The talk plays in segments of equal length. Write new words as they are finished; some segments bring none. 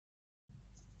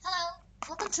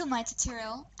Welcome to my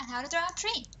tutorial on how to draw a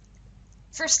tree.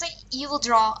 Firstly, you will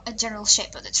draw a general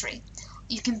shape of the tree.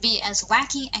 You can be as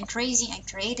wacky and crazy and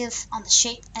creative on the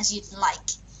shape as you'd like.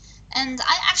 And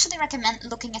I actually recommend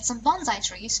looking at some bonsai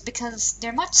trees because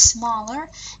they're much smaller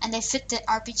and they fit the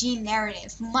RPG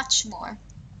narrative much more.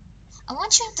 And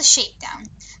once you have the shape down,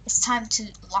 it's time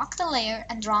to lock the layer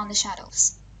and draw on the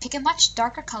shadows. Pick a much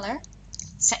darker color.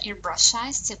 Set your brush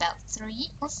size to about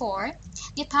 3 or 4,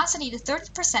 the opacity to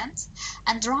 30%,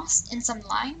 and draw in some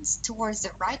lines towards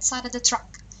the right side of the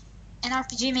trunk. In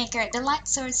RPG Maker, the light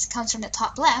source comes from the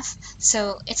top left,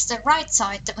 so it's the right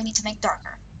side that we need to make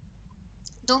darker.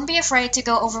 Don't be afraid to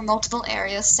go over multiple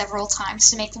areas several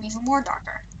times to make them even more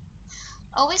darker.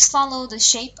 Always follow the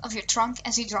shape of your trunk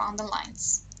as you draw on the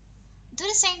lines. Do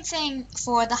the same thing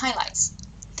for the highlights.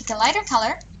 Pick a lighter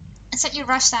color, and set your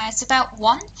brush size to about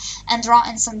 1 and draw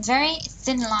in some very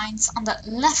thin lines on the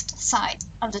left side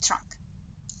of the trunk.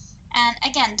 And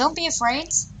again, don't be afraid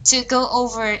to go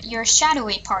over your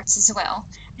shadowy parts as well.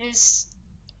 I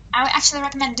would actually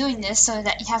recommend doing this so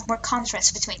that you have more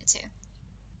contrast between the two.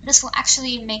 This will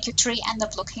actually make your tree end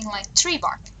up looking like tree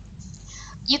bark.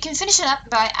 You can finish it up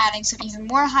by adding some even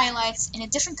more highlights in a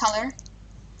different color.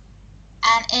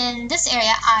 And in this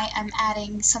area, I am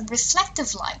adding some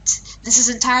reflective light. This is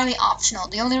entirely optional.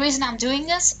 The only reason I'm doing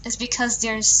this is because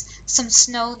there's some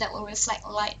snow that will reflect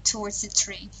light towards the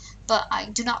tree. But I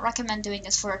do not recommend doing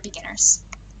this for beginners.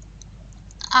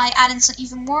 I added some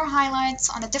even more highlights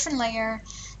on a different layer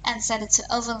and set it to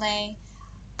overlay.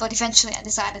 But eventually I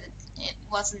decided it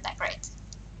wasn't that great.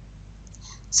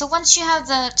 So once you have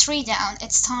the tree down,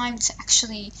 it's time to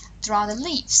actually draw the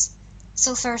leaves.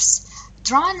 So first,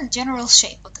 draw in the general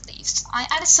shape of the leaves. I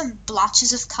added some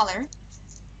blotches of color,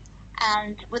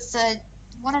 and with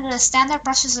one of the standard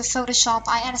brushes of Photoshop,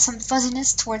 I added some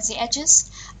fuzziness towards the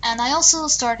edges, and I also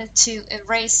started to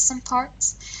erase some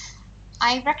parts.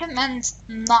 I recommend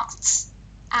not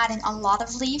adding a lot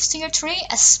of leaves to your tree,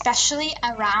 especially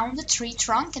around the tree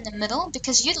trunk in the middle,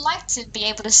 because you'd like to be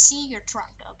able to see your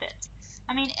trunk a bit.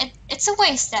 I mean, it's a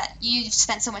waste that you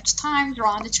spend so much time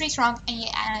drawing the tree trunk and you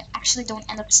actually don't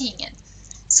end up seeing it.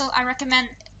 So I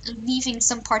recommend leaving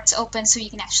some parts open so you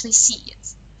can actually see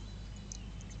it.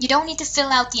 You don't need to fill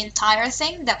out the entire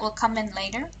thing, that will come in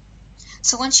later.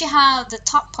 So once you have the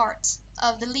top part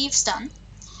of the leaves done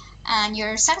and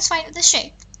you're satisfied with the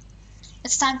shape,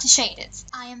 it's time to shade it.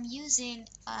 I am using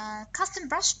a custom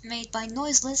brush made by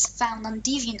Noiseless, found on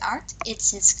DeviantArt.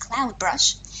 It's his cloud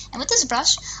brush. And with this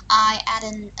brush, I add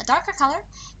in a darker color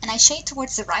and I shade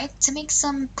towards the right to make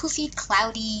some poofy,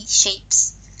 cloudy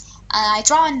shapes. I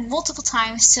draw in multiple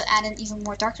times to add in even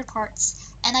more darker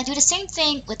parts, and I do the same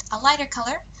thing with a lighter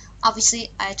color.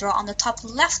 Obviously, I draw on the top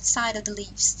left side of the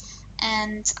leaves,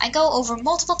 and I go over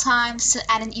multiple times to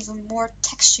add in even more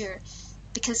texture,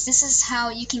 because this is how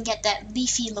you can get that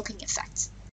leafy looking effect.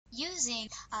 Using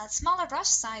a smaller brush,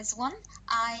 size 1,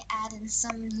 I add in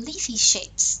some leafy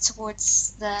shapes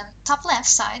towards the top left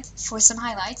side for some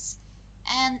highlights,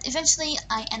 and eventually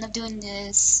I end up doing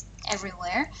this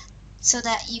everywhere, so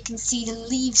that you can see the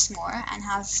leaves more and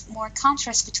have more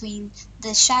contrast between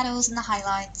the shadows and the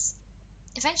highlights.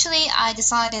 Eventually I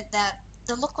decided that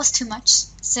the look was too much,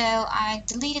 so I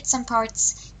deleted some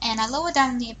parts and I lowered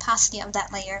down the opacity of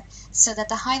that layer so that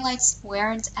the highlights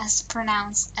weren't as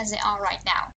pronounced as they are right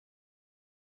now.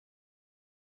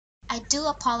 I do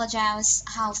apologize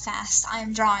how fast I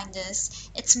am drawing this.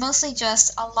 It's mostly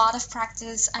just a lot of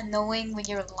practice and knowing where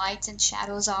your light and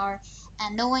shadows are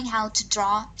and knowing how to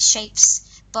draw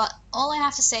shapes. But all I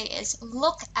have to say is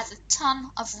look at a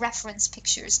ton of reference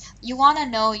pictures. You want to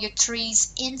know your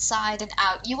trees inside and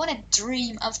out. You want to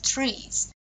dream of trees.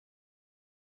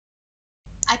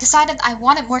 I decided I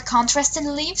wanted more contrast in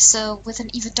the leaves, so with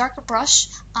an even darker brush,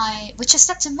 which I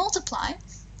set to multiply,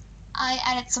 I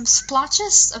added some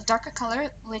splotches of darker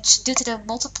color, which due to the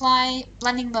multiply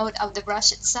blending mode of the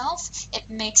brush itself, it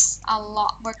makes a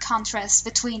lot more contrast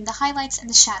between the highlights and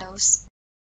the shadows.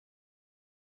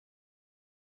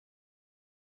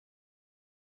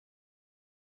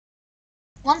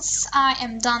 Once I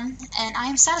am done and I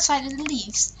am satisfied with the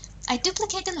leaves, I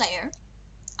duplicate the layer,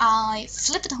 I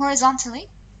flip it horizontally,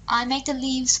 I make the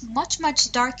leaves much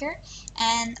darker,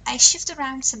 and I shift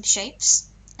around some shapes.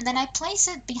 And then I place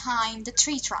it behind the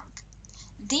tree trunk.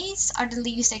 These are the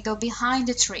leaves that go behind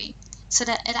the tree, so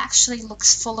that it actually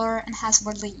looks fuller and has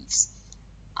more leaves.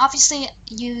 Obviously,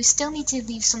 you still need to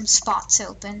leave some spots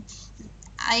open.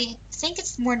 I think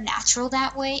it's more natural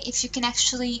that way if you can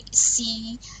actually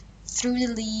see through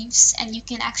the leaves and you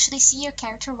can actually see your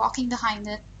character walking behind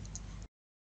it.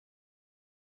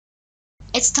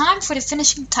 It's time for the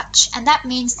finishing touch, and that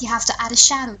means you have to add a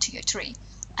shadow to your tree.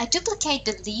 I duplicate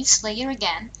the leaves layer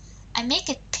again. I make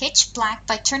it pitch black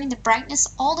by turning the brightness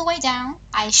all the way down.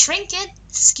 I shrink it,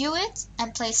 skew it,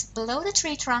 and place it below the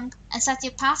tree trunk and set the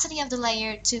opacity of the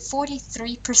layer to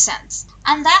 43%.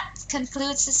 And that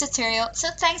concludes this tutorial, so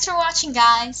thanks for watching,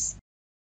 guys!